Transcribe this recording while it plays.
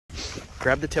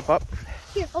grab the tip up.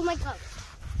 Here, hold my gloves.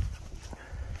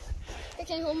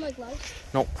 Can I hold my gloves?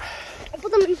 Nope. I'll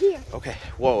put them in here. Okay.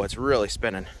 Whoa, it's really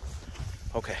spinning.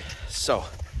 Okay, so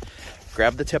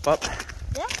grab the tip up.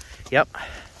 Yeah? Yep.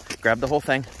 Grab the whole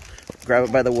thing. Grab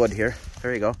it by the wood here.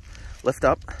 There you go. Lift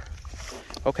up.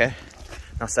 Okay.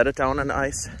 Now set it down on the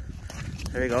ice.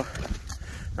 There you go.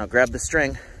 Now grab the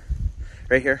string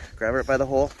right here. Grab it by the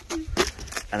hole.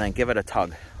 And then give it a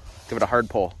tug. Give it a hard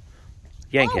pull.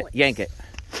 Yank it. Yank it.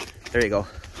 There you go.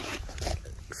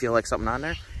 Feel like something on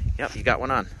there? Yep, you got one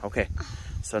on. Okay.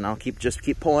 So now just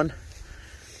keep pulling.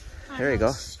 There you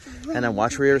go. And then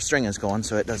watch where your string is going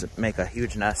so it doesn't make a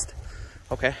huge nest.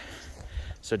 Okay.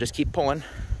 So just keep pulling.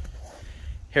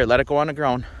 Here, let it go on the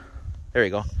ground. There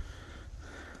you go.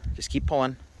 Just keep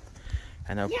pulling.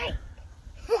 And then,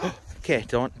 okay,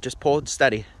 just pull it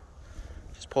steady.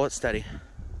 Just pull it steady.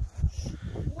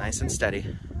 Nice and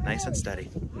steady. Nice and steady.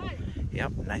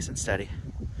 Yep, nice and steady.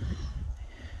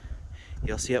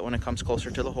 You'll see it when it comes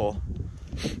closer to the hole.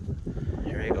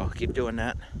 There you go. Keep doing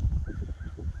that.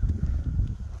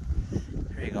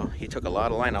 There you go. You took a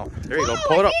lot of line out. There you go.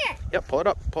 Pull it up. Yep, pull it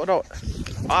up. Pull it out.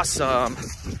 Awesome.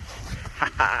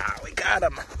 Haha, we got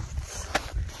him.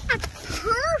 That's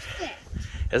perfect.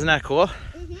 Isn't that cool?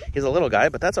 He's a little guy,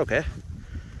 but that's okay.